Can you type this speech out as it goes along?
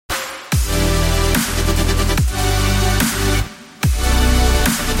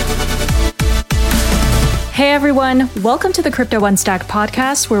Hey everyone, welcome to the Crypto Unstacked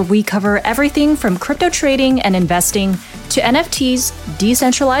podcast, where we cover everything from crypto trading and investing to NFTs,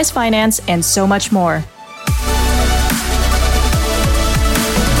 decentralized finance, and so much more.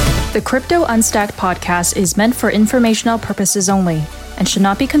 The Crypto Unstacked podcast is meant for informational purposes only and should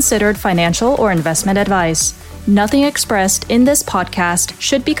not be considered financial or investment advice. Nothing expressed in this podcast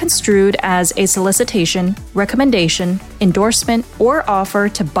should be construed as a solicitation, recommendation, endorsement, or offer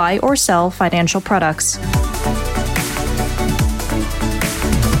to buy or sell financial products.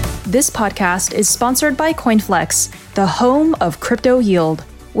 This podcast is sponsored by CoinFlex, the home of crypto yield.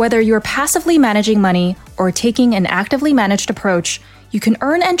 Whether you're passively managing money or taking an actively managed approach, you can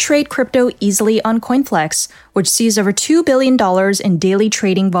earn and trade crypto easily on CoinFlex, which sees over $2 billion in daily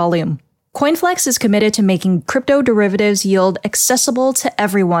trading volume. CoinFlex is committed to making crypto derivatives yield accessible to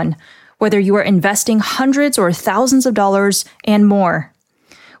everyone, whether you are investing hundreds or thousands of dollars and more.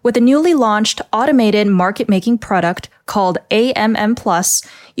 With a newly launched automated market-making product called AMM Plus,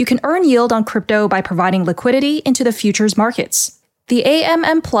 you can earn yield on crypto by providing liquidity into the futures markets. The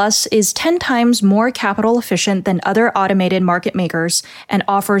AMM Plus is 10 times more capital efficient than other automated market makers and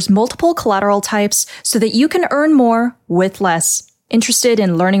offers multiple collateral types so that you can earn more with less. Interested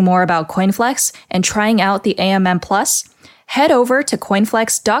in learning more about CoinFlex and trying out the AMM Plus? Head over to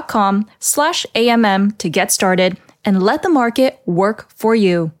coinflex.com/AMM to get started and let the market work for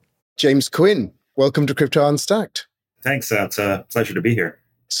you. James Quinn, welcome to Crypto Unstacked. Thanks. It's a pleasure to be here.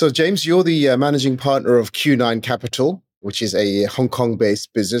 So, James, you're the managing partner of Q9 Capital, which is a Hong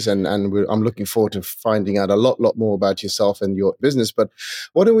Kong-based business, and I'm looking forward to finding out a lot more about yourself and your business. But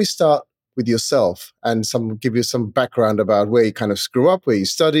why don't we start with yourself and give you some background about where you kind of grew up, where you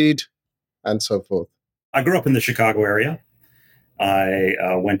studied, and so forth. I grew up in the Chicago area.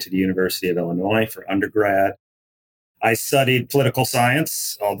 I went to the University of Illinois for undergrad. I studied political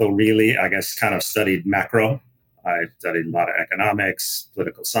science, although really, I guess, kind of studied macro. I studied a lot of economics,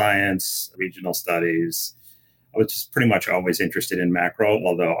 political science, regional studies. I was just pretty much always interested in macro,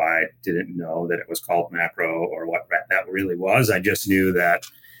 although I didn't know that it was called macro or what that really was. I just knew that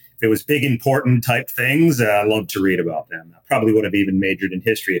if it was big, important type things, I loved to read about them. I probably would have even majored in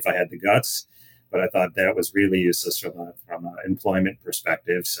history if I had the guts, but I thought that was really useless from an employment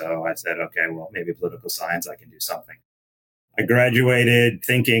perspective. So I said, okay, well, maybe political science, I can do something. I graduated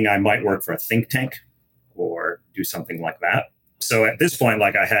thinking I might work for a think tank or do something like that. So at this point,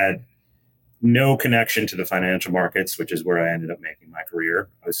 I had no connection to the financial markets, which is where I ended up making my career.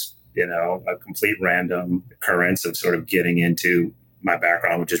 I was, a complete random occurrence of sort of getting into my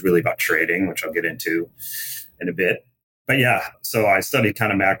background, which is really about trading, which I'll get into in a bit. But yeah, so I studied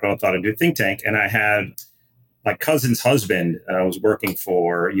kind of macro, thought I'd do think tank. And I had my cousin's husband was working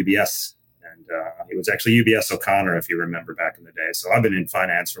for UBS. And he was actually UBS O'Connor, if you remember back in the day. So I've been in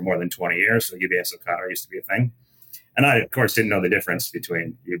finance for more than 20 years. So UBS O'Connor used to be a thing. And I, of course, didn't know the difference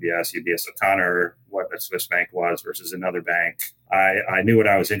between UBS O'Connor, what a Swiss bank was versus another bank. I knew what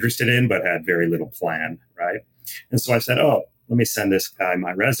I was interested in, but had very little plan, right? And so I said, let me send this guy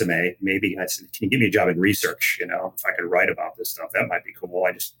my resume. Maybe I said, can you give me a job in research? If I could write about this stuff, that might be cool.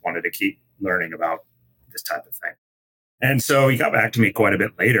 I just wanted to keep learning about this type of thing. And so he got back to me quite a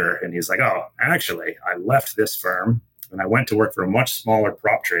bit later, and he's like, actually, I left this firm and I went to work for a much smaller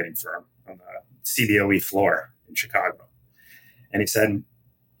prop trading firm on the CBOE floor in Chicago. And he said,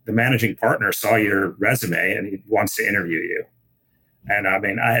 the managing partner saw your resume and he wants to interview you. And I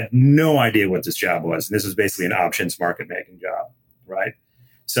mean, I had no idea what this job was. And this was basically an options market making job, right?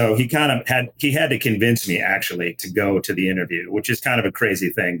 So he had to convince me actually to go to the interview, which is kind of a crazy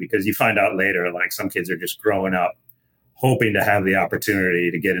thing because you find out later, some kids are just growing up hoping to have the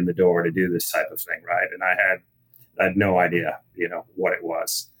opportunity to get in the door to do this type of thing, right? And I had no idea, what it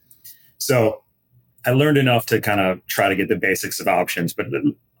was. So I learned enough to kind of try to get the basics of options. But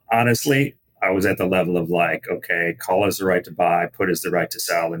honestly, I was at the level of okay, call is the right to buy, put is the right to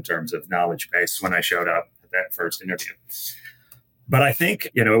sell in terms of knowledge base when I showed up at that first interview. But I think,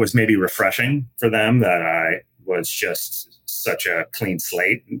 it was maybe refreshing for them that I was just such a clean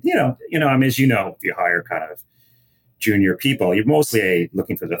slate. As you know, if you hire kind of junior people, you're mostly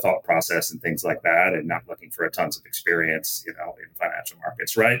looking for the thought process and things like that and not looking for a tons of experience, in financial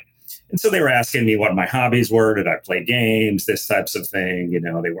markets, right? And so they were asking me what my hobbies were. Did I play games? This types of thing. They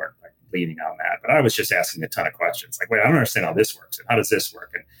weren't leaning on that. But I was just asking a ton of questions. Wait, I don't understand how this works. And how does this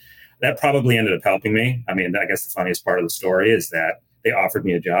work? And that probably ended up helping me. I mean, I guess the funniest part of the story is that they offered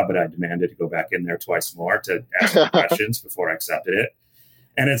me a job, but I demanded to go back in there twice more to ask questions before I accepted it.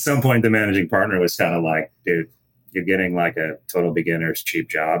 And at some point, the managing partner was kind of like, dude, you're getting a total beginner's cheap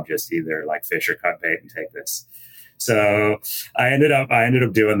job. Just either fish or cut bait and take this. So I ended up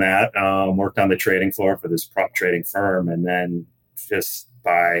doing that. Worked on the trading floor for this prop trading firm, and then just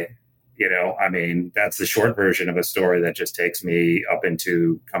by that's the short version of a story that just takes me up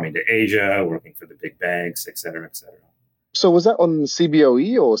into coming to Asia, working for the big banks, et cetera, et cetera. So was that on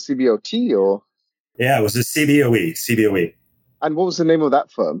CBOE or CBOT or? Yeah, it was a CBOE. And what was the name of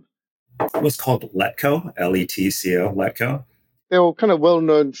that firm? It was called Letco, Letco, Letco. They were kind of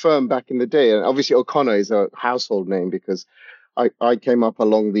well-known firm back in the day. And obviously O'Connor is a household name because I came up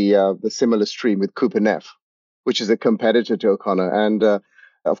along the similar stream with Cooper Neff, which is a competitor to O'Connor. And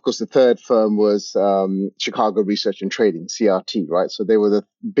of course, the third firm was Chicago Research and Trading, CRT, right? So they were the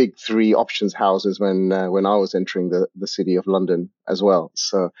big three options houses when I was entering the city of London as well.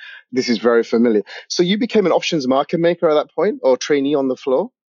 So this is very familiar. So you became an options market maker at that point, or trainee on the floor?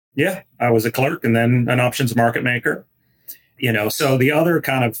 Yeah, I was a clerk and then an options market maker. So the other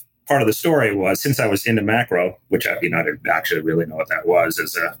kind of part of the story was, since I was into macro, which I didn't actually really know what that was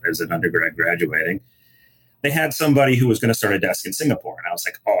as an undergrad graduating, they had somebody who was going to start a desk in Singapore. And I was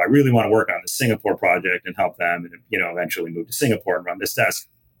like, oh, I really want to work on the Singapore project and help them and, eventually move to Singapore and run this desk.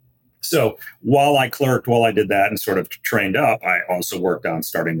 So while I did that and sort of trained up, I also worked on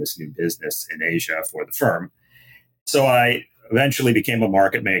starting this new business in Asia for the firm. So I eventually became a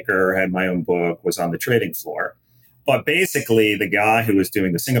market maker, had my own book, was on the trading floor. But basically, the guy who was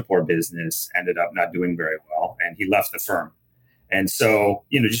doing the Singapore business ended up not doing very well, and he left the firm. And so,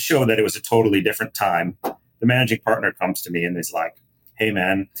 just show that it was a totally different time. The managing partner comes to me and is like, hey,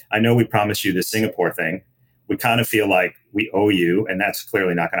 man, I know we promised you this Singapore thing. We kind of feel like we owe you, and that's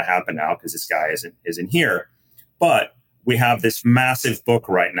clearly not going to happen now because this guy isn't here. But we have this massive book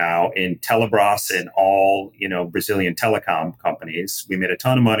right now in Telebrás and all, Brazilian telecom companies. We made a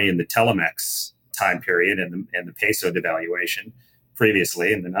ton of money in the Telemex time period and the peso devaluation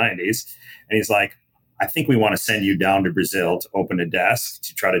previously in the 90s. And he's like, I think we want to send you down to Brazil to open a desk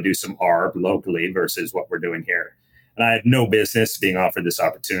to try to do some ARB locally versus what we're doing here. And I had no business being offered this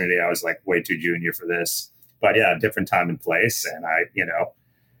opportunity. I was like way too junior for this. But yeah, different time and place. And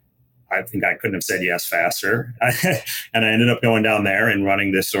I think I couldn't have said yes faster. And I ended up going down there and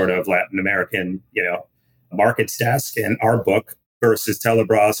running this sort of Latin American, markets desk and our book versus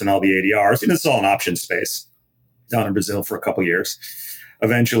Telebrás and all the ADRs. And it's all an option space down in Brazil for a couple of years.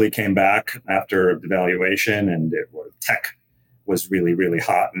 Eventually came back after devaluation, and tech was really, really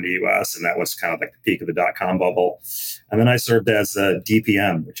hot in the US. And that was kind of like the peak of the dot-com bubble. And then I served as a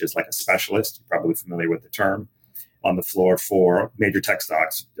DPM, which is like a specialist, you're probably familiar with the term, on the floor for major tech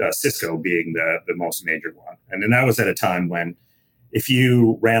stocks, Cisco being the most major one. And then that was at a time when if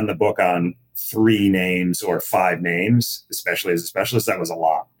you ran the book on 3 names or 5 names, especially as a specialist, that was a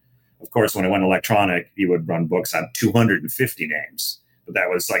lot. Of course, when it went electronic, you would run books on 250 names. But that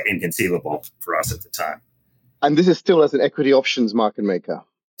was like inconceivable for us at the time. And this is still as an equity options market maker?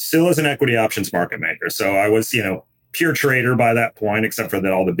 Still as an equity options market maker. So I was, pure trader by that point, except for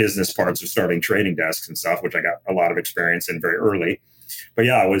that all the business parts of starting trading desks and stuff, which I got a lot of experience in very early. But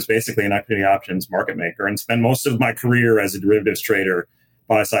yeah, I was basically an equity options market maker and spent most of my career as a derivatives trader,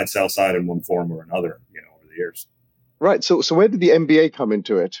 buy side, sell side in one form or another, over the years. Right. So where did the MBA come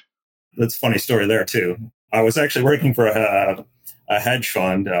into it? That's a funny story there too. I was actually working for a hedge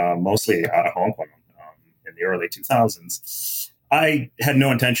fund, mostly out of Hong Kong in the early 2000s. I had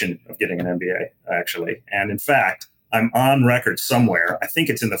no intention of getting an MBA, actually. And in fact, I'm on record somewhere. I think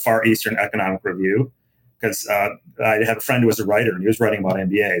it's in the Far Eastern Economic Review, because I had a friend who was a writer and he was writing about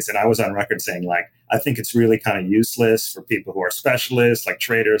MBAs. And I was on record saying, like, I think it's really kind of useless for people who are specialists, like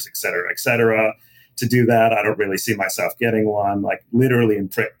traders, et cetera, to do that. I don't really see myself getting one, like literally in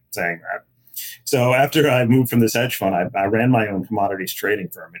print saying that. So after I moved from this hedge fund, I ran my own commodities trading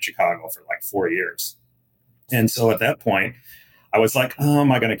firm in Chicago for like 4 years. And so at that point, I was like, oh,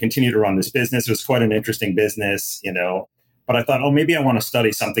 am I going to continue to run this business? It was quite an interesting business, But I thought, maybe I want to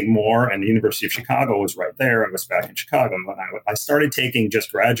study something more. And the University of Chicago was right there. I was back in Chicago. And I started taking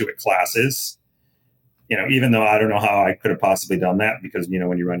just graduate classes, even though I don't know how I could have possibly done that because,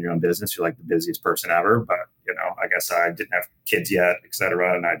 when you run your own business, you're like the busiest person ever. But, I guess I didn't have kids yet, et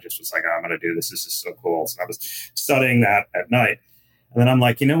cetera. And I just was like, I'm going to do this. This is so cool. So I was studying that at night. And then I'm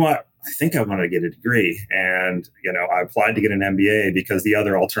like, you know what? I think I want to get a degree. And, I applied to get an MBA because the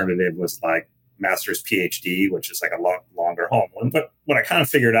other alternative was like master's PhD, which is like a lot longer haul one. But what I kind of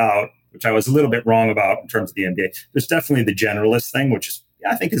figured out, which I was a little bit wrong about in terms of the MBA, there's definitely the generalist thing, which is,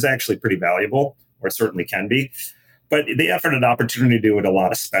 I think is actually pretty valuable, or certainly can be. But they offered an opportunity to do it a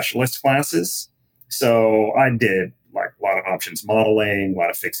lot of specialist classes. So I did like a lot of options modeling, a lot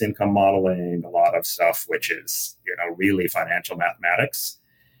of fixed income modeling, a lot of stuff, which is, really financial mathematics.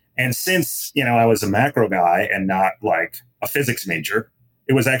 And since, I was a macro guy and not like a physics major,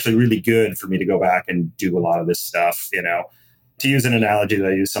 it was actually really good for me to go back and do a lot of this stuff. To use an analogy that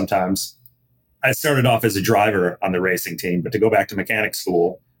I use sometimes, I started off as a driver on the racing team, but to go back to mechanic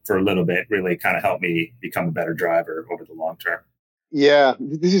school for a little bit really kind of helped me become a better driver over the long term. Yeah,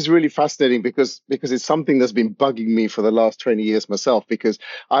 this is really fascinating because it's something that's been bugging me for the last 20 years myself, because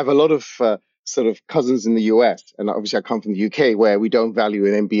I have a lot of sort of cousins in the US, and obviously I come from the UK, where we don't value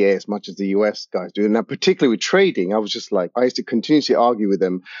an MBA as much as the US guys do. And now, particularly with trading, I was just like, I used to continuously argue with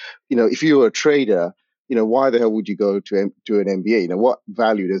them, if you were a trader, why the hell would you go to do an MBA? What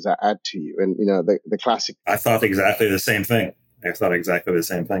value does that add to you? And, the classic. I thought exactly the same thing.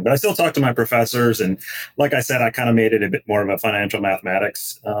 But I still talk to my professors. And like I said, I kind of made it a bit more of a financial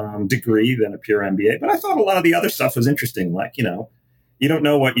mathematics degree than a pure MBA. But I thought a lot of the other stuff was interesting. Like, you don't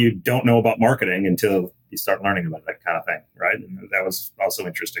know what you don't know about marketing until you start learning about that kind of thing, right? And that was also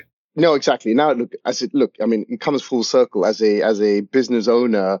interesting. No, exactly. Now, it comes full circle. As a business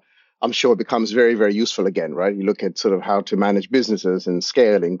owner, I'm sure it becomes very, very useful again, right? You look at sort of how to manage businesses and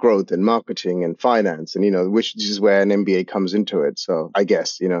scale and growth and marketing and finance, and, which is where an MBA comes into it. So I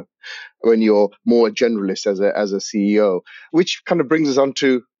guess, when you're more a generalist as a CEO, which kind of brings us on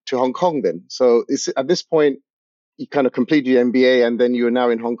to Hong Kong then. So at this point, you kind of completed your MBA and then you're now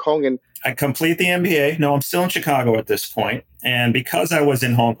in Hong Kong. And I complete the MBA. No, I'm still in Chicago at this point. And because I was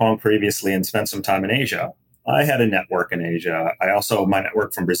in Hong Kong previously and spent some time in Asia, I had a network in Asia. My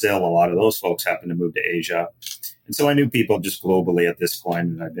network from Brazil, a lot of those folks happened to move to Asia. And so I knew people just globally at this point,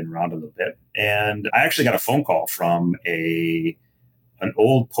 and I've been around a little bit. And I actually got a phone call from an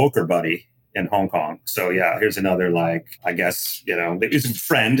old poker buddy in Hong Kong. So yeah, here's another, I guess, it was a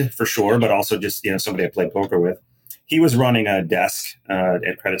friend for sure, but also just, somebody I played poker with. He was running a desk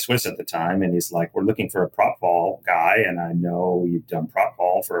at Credit Suisse at the time, and he's like, we're looking for a prop vol guy, and I know you've done prop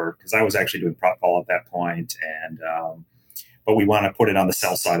vol because I was actually doing prop vol at that point, and but we want to put it on the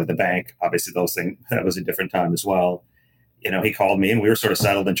sell side of the bank. Obviously, that was a different time as well. He called me, and we were sort of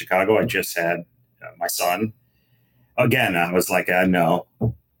settled in Chicago. I just had my son. Again, I was like, no.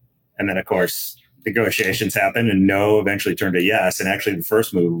 And then, of course, negotiations happened, and no eventually turned to yes. And actually, the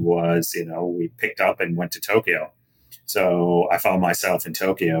first move was, we picked up and went to Tokyo. So I found myself in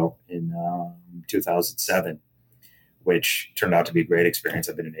Tokyo in 2007, which turned out to be a great experience.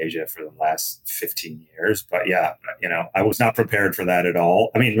 I've been in Asia for the last 15 years. But yeah, I was not prepared for that at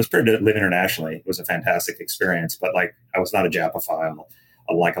all. I mean, I was prepared to live internationally. It was a fantastic experience. But I was not a Japophile,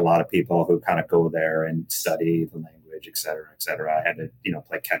 like a lot of people who kind of go there and study the language, et cetera, et cetera. I had to,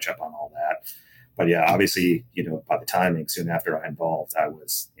 play catch up on all that. But yeah, obviously, by the timing, soon after I involved, I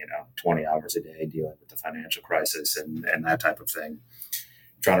was, 20 hours a day dealing with the financial crisis and that type of thing,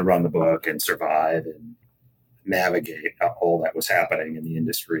 trying to run the book and survive and navigate all that was happening in the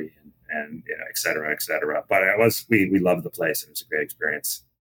industry and et cetera, et cetera. But we loved the place. It was a great experience.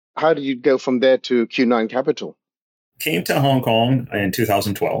 How did you go from there to Q9 Capital? Came to Hong Kong in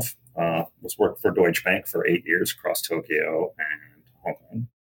 2012. Was working for Deutsche Bank for 8 years across Tokyo and Hong Kong.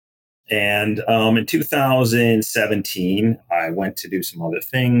 And in 2017, I went to do some other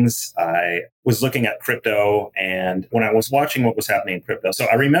things. I was looking at crypto, and when I was watching what was happening in crypto, so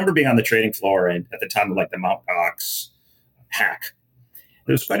I remember being on the trading floor and at the time of the Mt. Gox hack.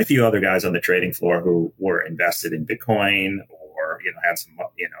 There was quite a few other guys on the trading floor who were invested in Bitcoin or had some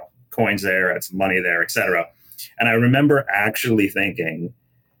coins there, had some money there, et cetera. And I remember actually thinking,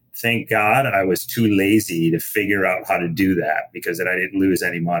 thank God I was too lazy to figure out how to do that, because then I didn't lose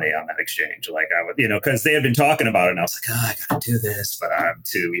any money on that exchange. I would, because they had been talking about it, and I was like, I got to do this, but I'm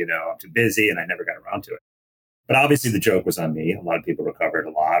too busy, and I never got around to it. But obviously the joke was on me. A lot of people recovered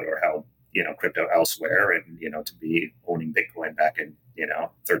a lot or held, crypto elsewhere, and, to be owning Bitcoin back in,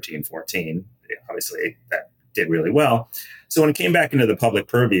 13, 14, obviously that did really well. So when it came back into the public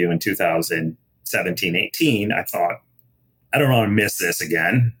purview in 2017, 18, I thought, I don't want to miss this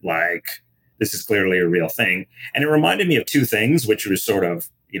again. This is clearly a real thing. And it reminded me of two things, which was sort of,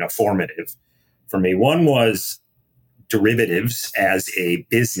 formative for me. One was derivatives as a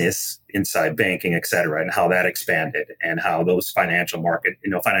business inside banking, et cetera, and how that expanded and how those financial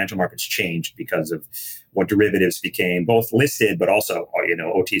markets changed because of what derivatives became, both listed, but also,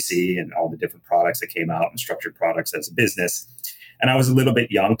 OTC and all the different products that came out and structured products as a business. And I was a little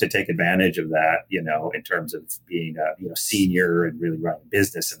bit young to take advantage of that, in terms of being a senior and really running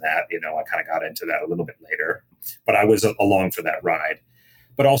business and that, I kind of got into that a little bit later, but I was along for that ride.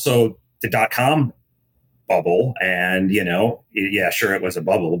 But also the .com bubble, and, sure, it was a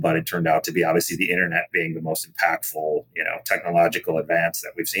bubble, but it turned out to be obviously the internet being the most impactful, technological advance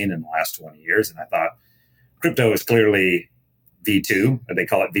that we've seen in the last 20 years. And I thought crypto is clearly V2, they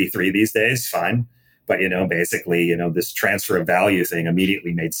call it V3 these days, fine. But, basically, this transfer of value thing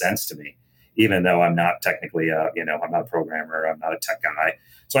immediately made sense to me, even though I'm not technically, I'm not a programmer, I'm not a tech guy.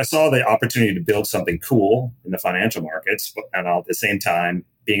 So I saw the opportunity to build something cool in the financial markets, and at the same time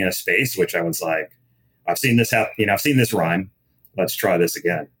being in a space which I was like, I've seen this happen, I've seen this rhyme. Let's try this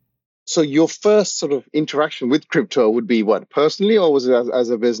again. So your first sort of interaction with crypto would be what, personally, or was it as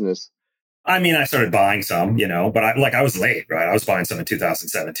a business? I mean, I started buying some, but I was late, right? I was buying some in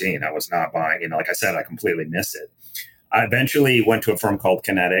 2017. I was not buying, like I said, I completely missed it. I eventually went to a firm called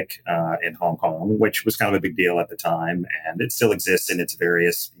Kinetic in Hong Kong, which was kind of a big deal at the time. And it still exists in its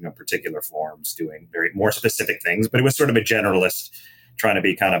various, particular forms, doing very more specific things. But it was sort of a generalist, trying to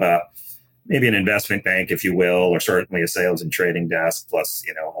be kind of maybe an investment bank, if you will, or certainly a sales and trading desk, plus,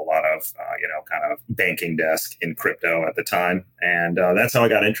 a lot of, kind of banking desk in crypto at the time. And that's how I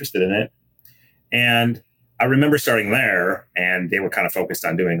got interested in it. And I remember starting there, and they were kind of focused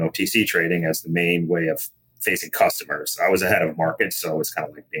on doing OTC trading as the main way of facing customers. I was a head of markets, so it was kind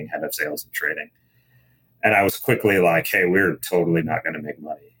of like being head of sales and trading. And I was quickly like, hey, we're totally not going to make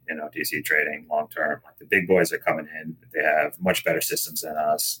money in OTC trading long term. Like, the big boys are coming in. They have much better systems than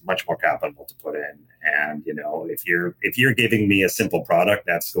us, much more capital to put in. And, if you're giving me a simple product,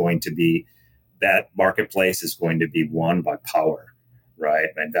 that marketplace is going to be won by power, right?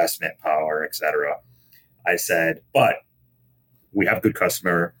 Investment power, et cetera. I said, but we have good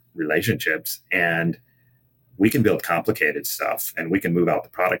customer relationships, and we can build complicated stuff, and we can move out the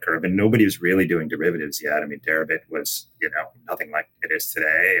product curve. And nobody was really doing derivatives yet. I mean, Deribit was, nothing like it is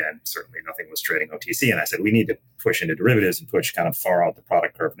today, and certainly nothing was trading OTC. And I said, we need to push into derivatives and push kind of far out the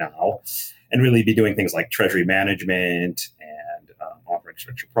product curve now, and really be doing things like treasury management and offering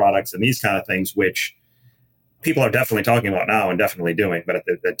structured products and these kind of things, which people are definitely talking about now and definitely doing, but at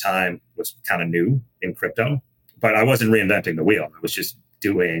the time was kind of new in crypto. But I wasn't reinventing the wheel. I was just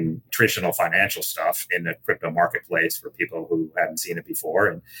doing traditional financial stuff in the crypto marketplace for people who hadn't seen it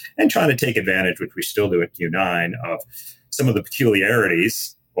before, and trying to take advantage, which we still do at Q9, of some of the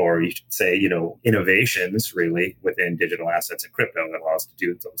peculiarities, or you should say, innovations really within digital assets and crypto that allow us to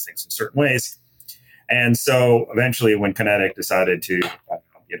do those things in certain ways. And so eventually when Kinetic decided to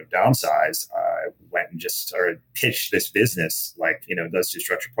downsize, I went and just started pitch this business, like, let's do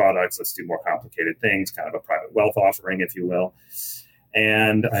structured products, let's do more complicated things, kind of a private wealth offering, if you will.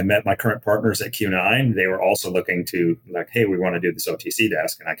 And I met my current partners at Q9. They were also looking to, like, hey, we want to do this OTC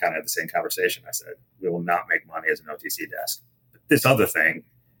desk. And I kind of had the same conversation. I said, we will not make money as an OTC desk. But this other thing,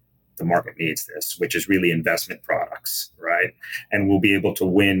 the market needs this, which is really investment products, right? And we'll be able to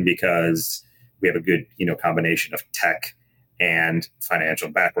win because we have a good, combination of tech and financial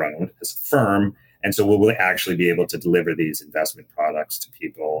background as a firm. And so we'll actually be able to deliver these investment products to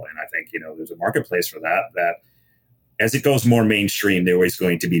people. And I think, there's a marketplace for that as it goes more mainstream, there is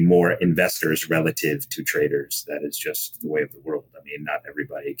going to be more investors relative to traders. That is just the way of the world. I mean, not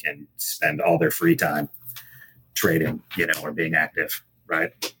everybody can spend all their free time trading, or being active,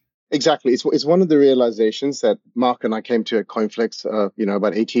 right? Exactly. It's one of the realizations that Mark and I came to at CoinFlex,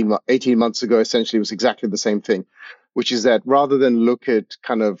 about 18 months ago. Essentially, it was exactly the same thing, which is that rather than look at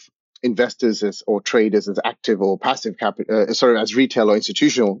kind of investors or traders as active or passive capital, as retail or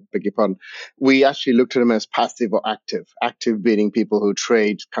institutional, beg your pardon, we actually looked at them as passive or active. Active being people who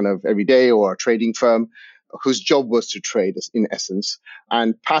trade kind of every day, or a trading firm whose job was to trade in essence,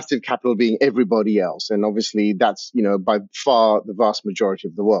 and passive capital being everybody else. And obviously that's, by far the vast majority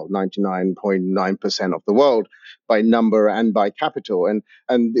of the world, 99.9% of the world by number and by capital. And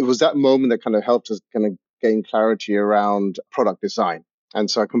it was that moment that kind of helped us kind of gain clarity around product design. And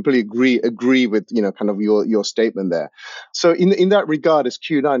so I completely agree with, kind of your statement there. So in that regard, as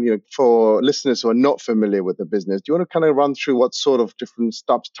Q9, for listeners who are not familiar with the business, do you want to kind of run through what sort of different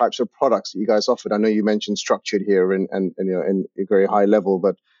types of products that you guys offered? I know you mentioned structured here and in a very high level,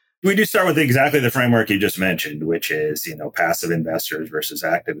 but we do start with exactly the framework you just mentioned, which is, passive investors versus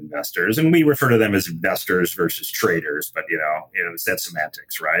active investors. And we refer to them as investors versus traders, but, that's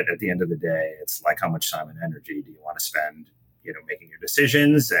semantics, right? At the end of the day, it's like, how much time and energy do you want to spend making your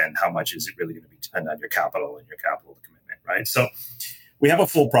decisions, and how much is it really going to be depend on your capital and your capital commitment, right? So we have a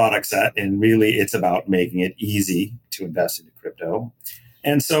full product set, and really it's about making it easy to invest into crypto.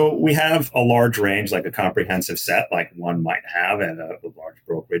 And so we have a large range, like a comprehensive set, like one might have at a large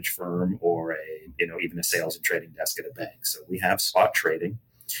brokerage firm, or even a sales and trading desk at a bank. So we have spot trading,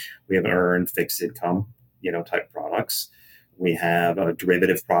 we have earned fixed income, type products. We have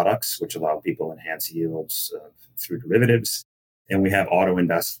derivative products, which allow people enhance yields through derivatives. And we have auto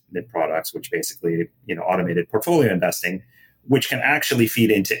investment products, which basically, automated portfolio investing, which can actually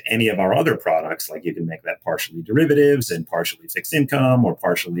feed into any of our other products. Like you can make that partially derivatives and partially fixed income, or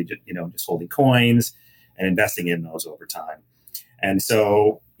partially, just holding coins and investing in those over time. And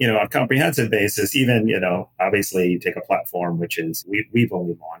so, on a comprehensive basis, even, obviously you take a platform, which is, we've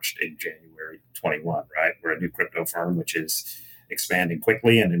only launched in January 21, right? We're a new crypto firm, which is expanding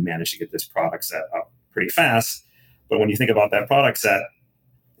quickly, and then managed to get this product set up pretty fast. But when you think about that product set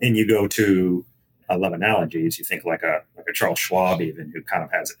and you go to, I love analogies, you think like a Charles Schwab, even, who kind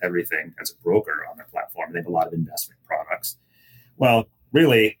of has everything as a broker on their platform. They have a lot of investment products. Well,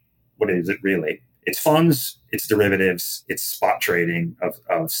 really, what is it really? It's funds, it's derivatives, it's spot trading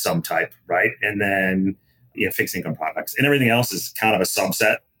of some type, right? And then fixed income products. And everything else is kind of a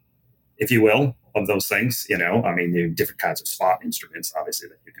subset, if you will, of those things. There are different kinds of spot instruments, obviously,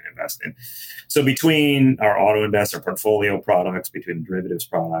 that you can invest in. So between our auto invest, our portfolio products, between derivatives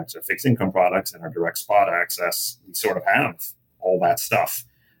products, our fixed income products, and our direct spot access, we sort of have all that stuff.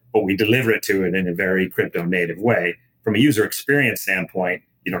 But we deliver it to it in a very crypto native way. From a user experience standpoint,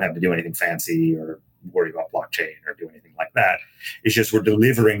 you don't have to do anything fancy or worry about blockchain or do anything like that. It's just we're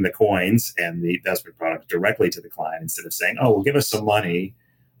delivering the coins and the investment product directly to the client, instead of saying, oh, well, give us some money,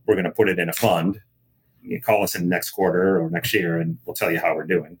 we're going to put it in a fund. You call us in next quarter or next year and we'll tell you how we're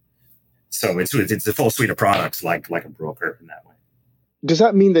doing. So it's a full suite of products like a broker in that way. Does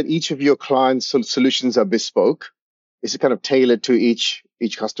that mean that each of your clients' solutions are bespoke? Is it kind of tailored to each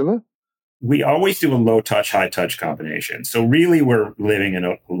customer? We always do a low touch, high touch combination. So really we're living in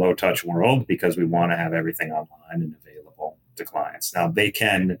a low touch world because we want to have everything online and available to clients. Now they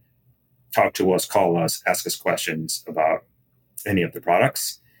can talk to us, call us, ask us questions about any of the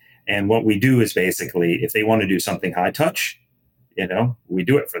products. And what we do is basically, if they want to do something high touch, we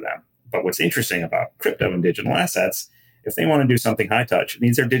do it for them. But what's interesting about crypto and digital assets, if they want to do something high touch, it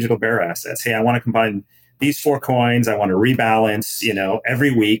means they're digital bearer assets. Hey, I want to combine these 4 coins. I want to rebalance,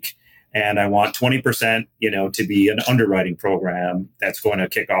 every week. And I want 20%, to be an underwriting program that's going to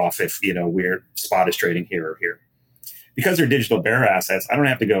kick off if, we're spot is trading here or here. Because they're digital bearer assets, I don't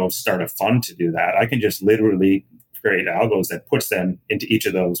have to go start a fund to do that. I can just literally create algos that puts them into each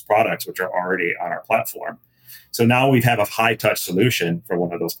of those products, which are already on our platform. So now we have a high touch solution for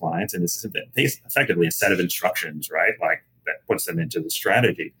one of those clients. And this is effectively a set of instructions, right? Like that puts them into the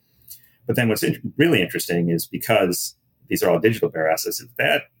strategy. But then what's really interesting is, because these are all digital bearer assets, if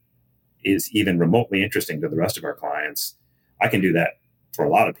that is even remotely interesting to the rest of our clients, I can do that for a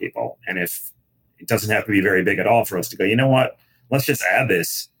lot of people. And if it doesn't have to be very big at all for us to go, you know what, let's just add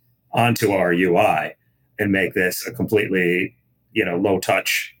this onto our UI and make this a completely, low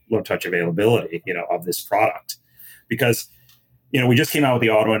touch availability, of this product. Because, we just came out with the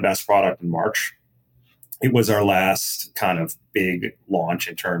Auto Invest product in March. It was our last kind of big launch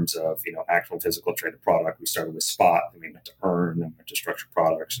in terms of, actual physical traded product. We started with spot, then we went to earn, then we went to structured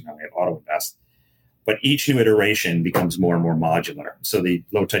products, and now we have Auto Invest. But each new iteration becomes more and more modular. So the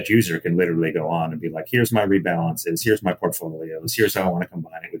low touch user can literally go on and be like, here's my rebalances, here's my portfolios, here's how I want to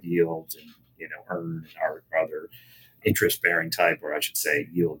combine it with yields and, earn and our other interest bearing type, or I should say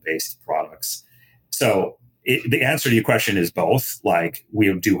yield based products. So the answer to your question is both. Like,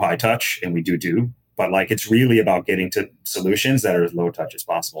 we do high touch and we do. But it's really about getting to solutions that are as low touch as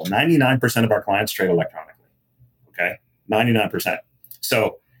possible. 99% of our clients trade electronically. Okay. 99%.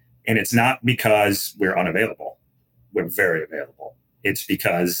 So, and it's not because we're unavailable. We're very available. It's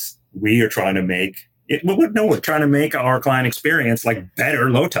because we are trying to make it. We're trying to make our client experience better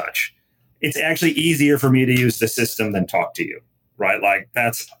low touch. It's actually easier for me to use the system than talk to you, right?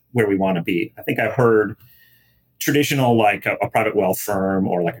 That's where we want to be. I think I've heard traditional, a private wealth firm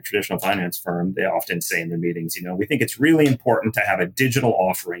or a traditional finance firm, they often say in their meetings, we think it's really important to have a digital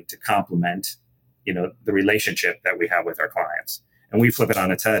offering to complement, the relationship that we have with our clients. And we flip it on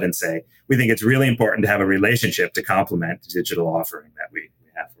its head and say, we think it's really important to have a relationship to complement the digital offering that we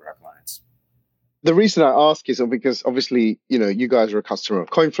have for our clients. The reason I ask is because obviously, you guys are a customer of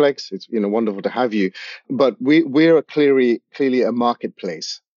CoinFlex. It's, wonderful to have you, but we're clearly a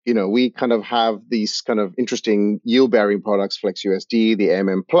marketplace. We kind of have these kind of interesting yield-bearing products, FlexUSD, the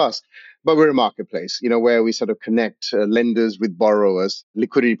AMM Plus, but we're a marketplace, where we sort of connect lenders with borrowers,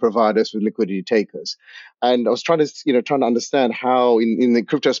 liquidity providers with liquidity takers. And I was trying to understand how in the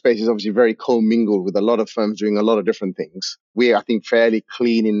crypto space is obviously very commingled with a lot of firms doing a lot of different things. We're, I think, fairly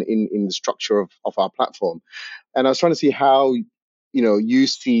clean in the structure of our platform. And I was trying to see how, you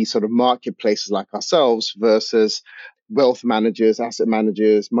see sort of marketplaces like ourselves versus wealth managers, asset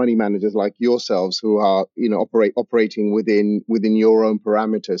managers, money managers like yourselves who are, operating within your own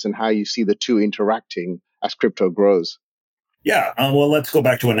parameters, and how you see the two interacting as crypto grows. Yeah. Well, let's go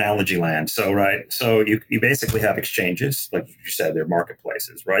back to analogy land. So, right. So you basically have exchanges, like you said, they're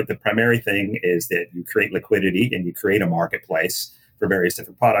marketplaces, right? The primary thing is that you create liquidity and you create a marketplace for various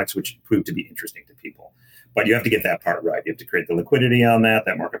different products, which prove to be interesting to people. But you have to get that part right. You have to create the liquidity on that.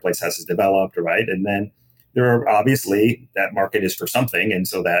 That marketplace has to develop, right? And then there are obviously that market is for something. And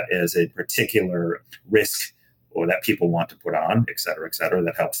so that is a particular risk or that people want to put on, et cetera,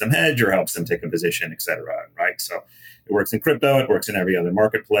 that helps them hedge or helps them take a position, et cetera, right? So it works in crypto. It works in every other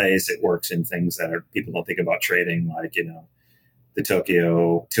marketplace. It works in things that are people don't think about trading, like, the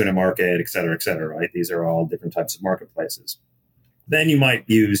Tokyo tuna market, et cetera, right? These are all different types of marketplaces. Then you might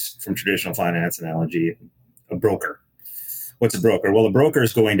use, from traditional finance analogy, a broker. What's a broker? Well, a broker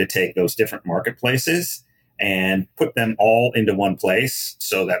is going to take those different marketplaces and put them all into one place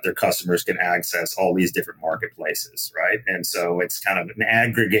so that their customers can access all these different marketplaces, right? And so it's kind of an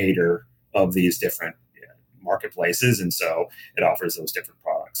aggregator of these different marketplaces, and so it offers those different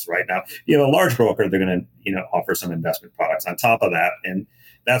products. Right now, a large broker, they're going to offer some investment products on top of that, and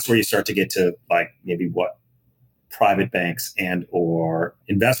that's where you start to get to like maybe what private banks and or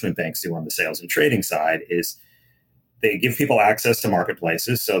investment banks do on the sales and trading side is they give people access to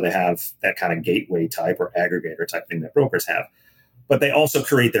marketplaces. So they have that kind of gateway type or aggregator type thing that brokers have. But they also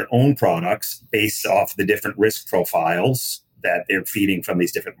create their own products based off the different risk profiles that they're feeding from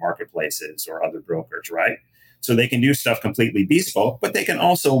these different marketplaces or other brokers, right? So they can do stuff completely bespoke, but they can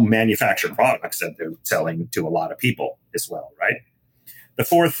also manufacture products that they're selling to a lot of people as well, right? The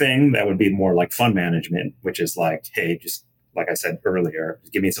fourth thing that would be more like fund management, which is like, hey, just like I said earlier,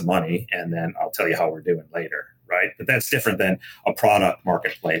 give me some money and then I'll tell you how we're doing later, right? But that's different than a product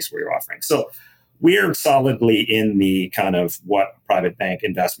marketplace where you're offering. So we're solidly in the kind of what private bank,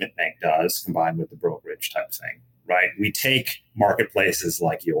 investment bank does combined with the brokerage type thing, right? We take marketplaces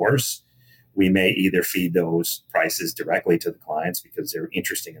like yours. We may either feed those prices directly to the clients because they're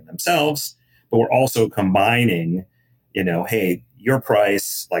interesting in themselves, but we're also combining, hey, your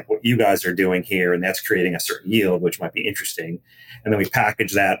price, like what you guys are doing here, and that's creating a certain yield, which might be interesting. And then we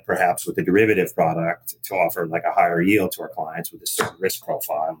package that perhaps with a derivative product to offer like a higher yield to our clients with a certain risk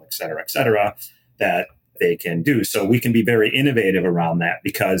profile, et cetera, that they can do. So we can be very innovative around that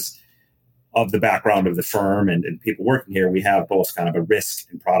because of the background of the firm and people working here. We have both kind of a risk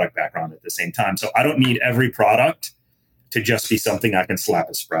and product background at the same time. So I don't need every product to just be something I can slap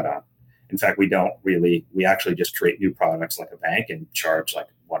a spread on. In fact, we actually just create new products like a bank and charge like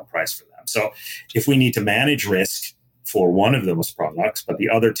one price for them. So if we need to manage risk for one of those products, but the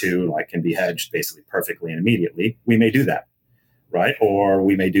other two like can be hedged basically perfectly and immediately, we may do that, right? Or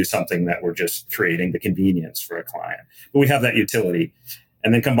we may do something that we're just creating the convenience for a client. But we have that utility.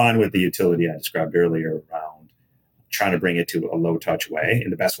 And then combined with the utility I described earlier around trying to bring it to a low touch way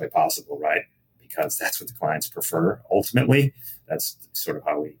in the best way possible, right? Because that's what the clients prefer ultimately. That's sort of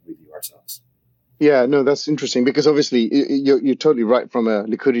how we view ourselves. Yeah, no, that's interesting because obviously you're totally right from a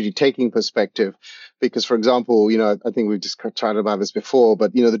liquidity taking perspective. Because, for example, I think we've just chatted about this before,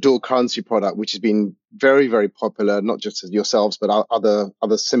 but the dual currency product, which has been very, very popular, not just as yourselves, but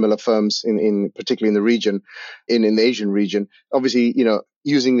other similar firms in particularly in the region, in the Asian region. Obviously,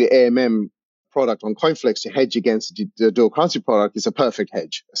 using the AMM product on CoinFlex to hedge against the dual currency product is a perfect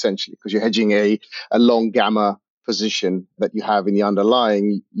hedge, essentially, because you're hedging a long gamma position that you have in the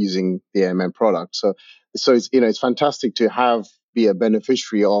underlying using the AMM product. So it's fantastic to be a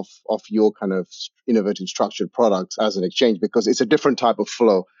beneficiary of your kind of innovative structured products as an exchange because it's a different type of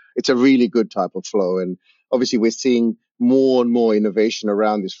flow. It's a really good type of flow. And obviously we're seeing more and more innovation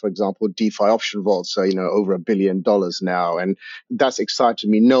around this. For example, DeFi option vaults are, over $1 billion now. And that's exciting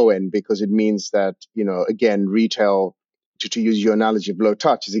me no end because it means that, again, retail, to use your analogy of low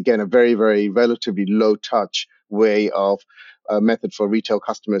touch, is again a very, very relatively low touch way of a method for retail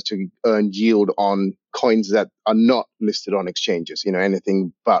customers to earn yield on coins that are not listed on exchanges,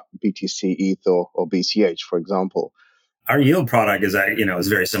 anything but BTC, ETH, or BCH, for example. Our yield product is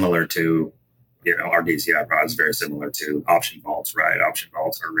very similar to, our DCI product is very similar to option vaults, right? Option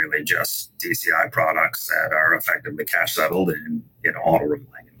vaults are really just DCI products that are effectively cash settled and, auto rolling.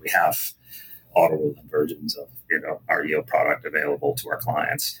 And we have auto rolling versions of our yield product available to our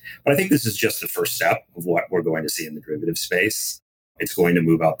clients. But I think this is just the first step of what we're going to see in the derivative space. It's going to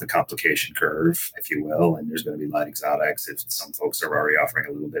move up the complication curve, if you will, and there's going to be light exotics if some folks are already offering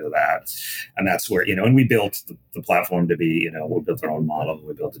a little bit of that. And that's where, and we built the platform to be, we built our own model.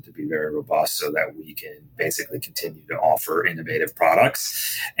 We built it to be very robust so that we can basically continue to offer innovative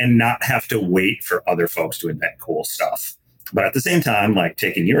products and not have to wait for other folks to invent cool stuff. But at the same time, like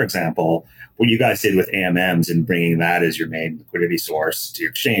taking your example, what you guys did with AMMs and bringing that as your main liquidity source to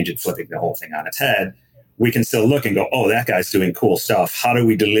your exchange and flipping the whole thing on its head, we can still look and go, oh, that guy's doing cool stuff. How do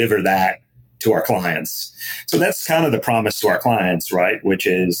we deliver that to our clients? So that's kind of the promise to our clients, right? Which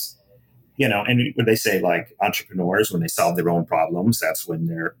is, and when they say like entrepreneurs, when they solve their own problems, that's when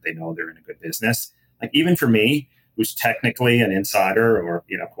they know they're in a good business. Like even for me, who's technically an insider or,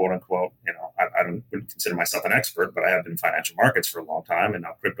 quote unquote, I wouldn't consider myself an expert, but I have been in financial markets for a long time and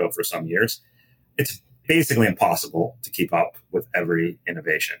now crypto for some years. It's basically impossible to keep up with every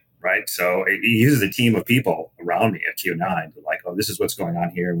innovation, right? So it uses a team of people around me at Q9 to like, oh, this is what's going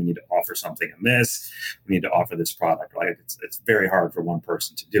on here. We need to offer something in this. We need to offer this product. Like it's very hard for one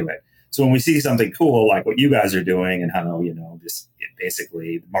person to do it. So when we see something cool like what you guys are doing and how,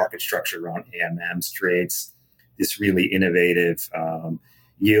 basically the market structure around AMMs creates this really innovative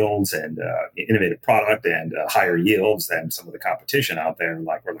yields and innovative product and higher yields than some of the competition out there.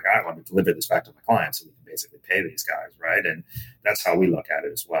 Like we're like, I want to deliver this back to my clients so we can basically pay these guys, right? And that's how we look at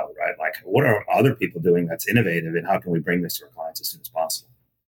it as well, right? Like what are other people doing that's innovative and how can we bring this to our clients as soon as possible?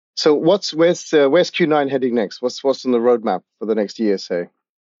 So where's Q9 heading next? What's on the roadmap for the next year, say?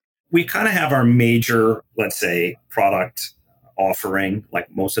 We kind of have our major, let's say, product offering, like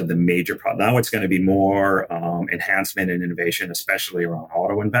most of the major products. Now it's going to be more enhancement and innovation, especially around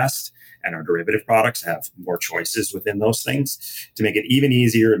auto invest and our derivative products have more choices within those things to make it even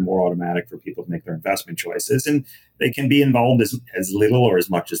easier and more automatic for people to make their investment choices. And they can be involved as little or as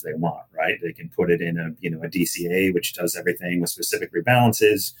much as they want, right? They can put it in a DCA, which does everything with specific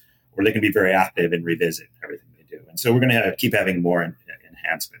rebalances, or they can be very active and revisit everything they do. And so we're going to keep having more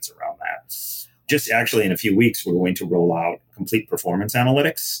enhancements around that. Just actually in a few weeks, we're going to roll out complete performance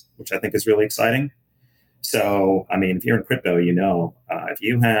analytics, which I think is really exciting. So, if you're in crypto, if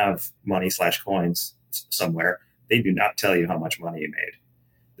you have money/coins somewhere, they do not tell you how much money you made.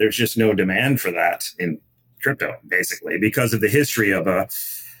 There's just no demand for that in crypto, basically, because of the history of a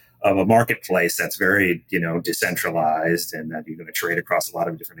marketplace that's very, decentralized and that you're going to trade across a lot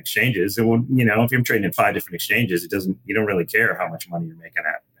of different exchanges. And when, if you're trading in 5 different exchanges, you don't really care how much money you're making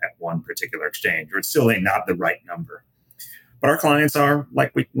at one particular exchange, or it's still not the right number. But our clients are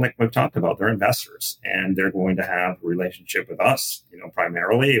like we've talked about, they're investors and they're going to have a relationship with us,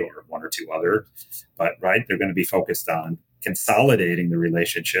 primarily, or one or two other, but right, they're going to be focused on consolidating the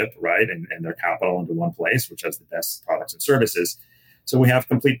relationship, right, and their capital into one place, which has the best products and services. So we have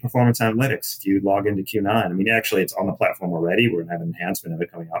complete performance analytics. If you log into Q9, actually it's on the platform already. We're going to have an enhancement of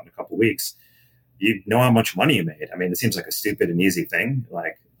it coming out in a couple of weeks. You know how much money you made. It seems like a stupid and easy thing.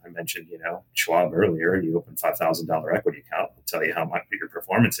 Like I mentioned, Schwab earlier, you open $5,000 equity account. It'll tell you how much your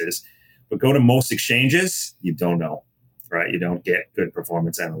performance is. But go to most exchanges, you don't know, right? You don't get good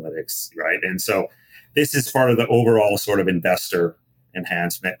performance analytics, right? And so this is part of the overall sort of investor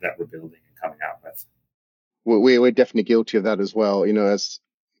enhancement that we're building and coming out with. We're definitely guilty of that as well. As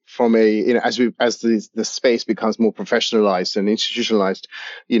the space becomes more professionalized and institutionalized,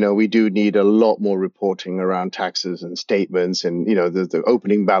 we do need a lot more reporting around taxes and statements and, the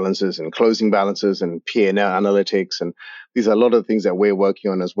opening balances and closing balances and P&L analytics. And these are a lot of things that we're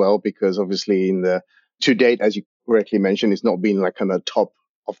working on as well, because obviously to date, as you correctly mentioned, it's not been like on the top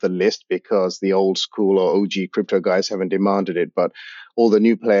of the list because the old school or OG crypto guys haven't demanded it. But all the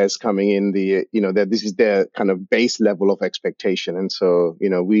new players coming in, this is their kind of base level of expectation. And so,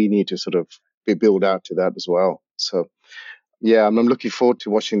 we need to sort of build out to that as well. So, yeah, I'm looking forward to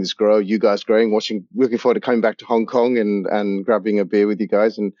watching this grow, you guys growing, looking forward to coming back to Hong Kong and grabbing a beer with you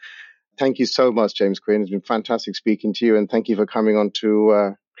guys. And thank you so much, James Quinn. It's been fantastic speaking to you. And thank you for coming on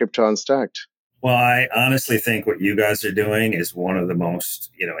to Crypto Unstacked. Well, I honestly think what you guys are doing is one of the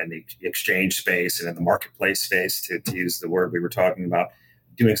most, in the exchange space and in the marketplace space, to use the word we were talking about,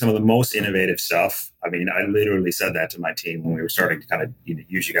 doing some of the most innovative stuff. I literally said that to my team when we were starting to kind of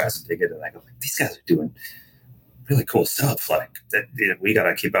use you guys and dig into it. I go, these guys are doing really cool stuff. Like that, we got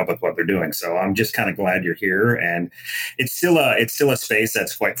to keep up with what they're doing. So I'm just kind of glad you're here. And it's still a space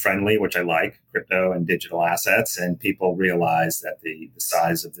that's quite friendly, which I like, crypto and digital assets. And people realize that the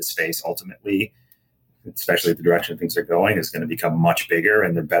size of the space ultimately, especially the direction things are going, is going to become much bigger,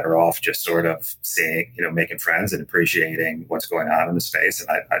 and they're better off just sort of seeing, making friends and appreciating what's going on in the space. And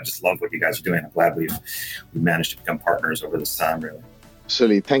I just love what you guys are doing. I'm glad we've managed to become partners over this time, really.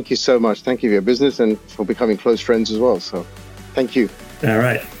 Absolutely. Thank you so much. Thank you for your business and for becoming close friends as well. So thank you. All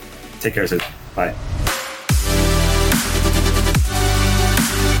right. Take care, Sid. Bye.